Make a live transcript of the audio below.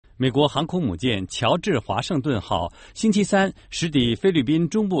美国航空母舰乔治华盛顿号星期三驶抵菲律宾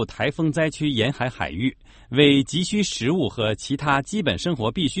中部台风灾区沿海海域，为急需食物和其他基本生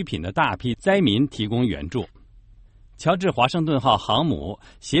活必需品的大批灾民提供援助。乔治华盛顿号航母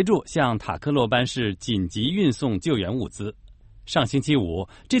协助向塔克洛班市紧急运送救援物资。上星期五，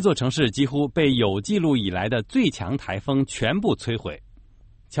这座城市几乎被有记录以来的最强台风全部摧毁。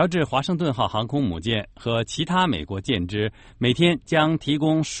乔治华盛顿号航空母舰和其他美国舰只每天将提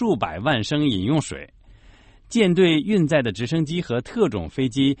供数百万升饮用水。舰队运载的直升机和特种飞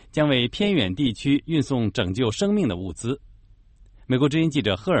机将为偏远地区运送拯救生命的物资。美国之音记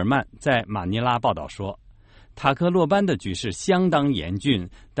者赫尔曼在马尼拉报道说，塔克洛班的局势相当严峻，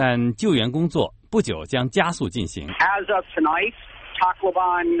但救援工作不久将加速进行。As of tonight,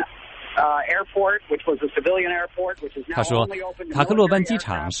 Tacloban Airport, which was a civilian airport, which is now 他说， only open to 塔克洛班 military 机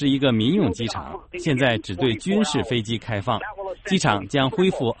场 aircraft. 是一个民用机场，现在只对军事飞机开放。机场将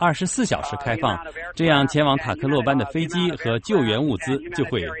恢复24小时开放，这样前往塔克洛班的飞机和救援物资就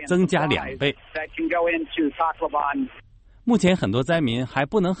会增加2倍。目前很多灾民还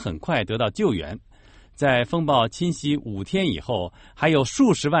不能很快得到救援，在风暴侵袭5天以后，还有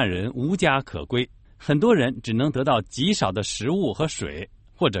数十万人无家可归，很多人只能得到极少的食物和水，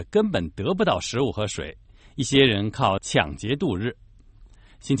或者根本得不到食物和水，一些人靠抢劫度日。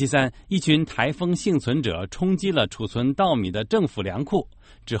星期三，一群台风幸存者冲击了储存稻米的政府粮库，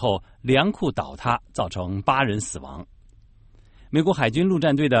之后粮库倒塌，造成8人死亡。美国海军陆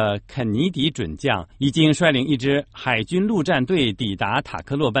战队的肯尼迪准将已经率领一支海军陆战队抵达塔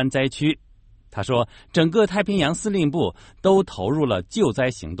克洛班灾区。他说，整个太平洋司令部都投入了救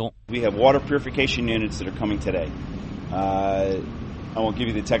灾行动。We have water purification units that are coming today. I won't give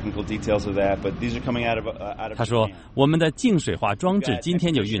you the technical details of that, but these are coming out of 他说，我们的净水化装置今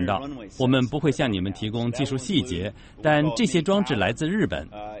天就运到，我们不会向你们提供技术细节，但这些装置来自日本。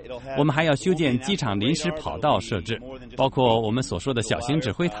我们还要修建机场临时跑道设置，包括我们所说的小型指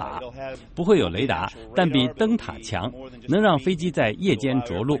挥塔，不会有雷达，但比灯塔强，能让飞机在夜间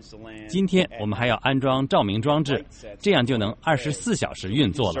着陆。今天我们还要安装照明装置，这样就能24小时运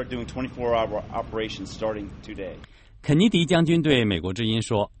作了。肯尼迪将军对美国之音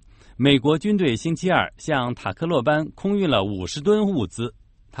说，美国军队星期二向塔克洛班空运了50吨物资。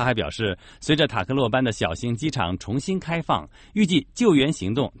他还表示，随着塔克洛班的小型机场重新开放，预计救援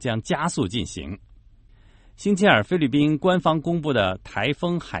行动将加速进行。星期二，菲律宾官方公布的台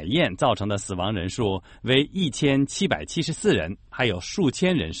风海燕造成的死亡人数为1774人，还有数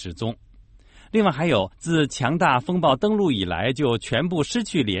千人失踪。另外还有自强大风暴登陆以来就全部失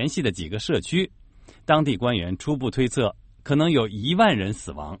去联系的几个社区，当地官员初步推测可能有1万人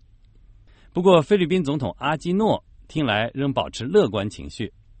死亡。不过菲律宾总统阿基诺听来仍保持乐观情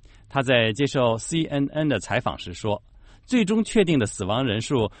绪。他在接受 CNN 的采访时说，最终确定的死亡人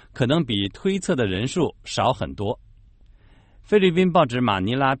数可能比推测的人数少很多。菲律宾报纸马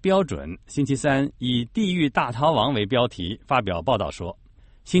尼拉标准星期三以地狱大逃亡为标题发表报道说，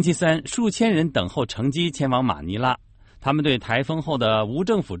星期三数千人等候乘机前往马尼拉，他们对台风后的无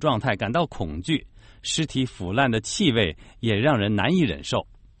政府状态感到恐惧，尸体腐烂的气味也让人难以忍受。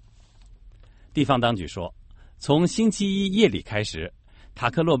地方当局说，从星期一夜里开始，塔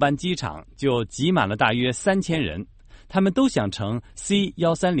克洛班机场就挤满了大约3000人，他们都想乘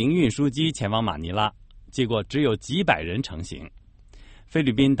C-130 运输机前往马尼拉，结果只有几百人成行。菲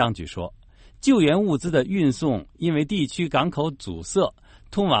律宾当局说，救援物资的运送因为地区港口阻塞，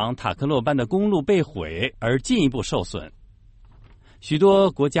通往塔克洛班的公路被毁而进一步受损。许多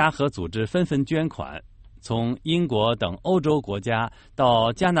国家和组织纷纷捐款，从英国等欧洲国家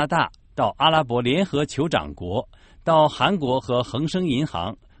到加拿大，到阿拉伯联合酋长国，到韩国和恒生银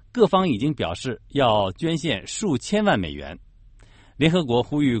行，各方已经表示要捐献数千万美元。联合国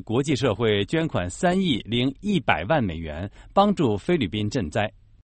呼吁国际社会捐款3亿000万美元，帮助菲律宾赈灾。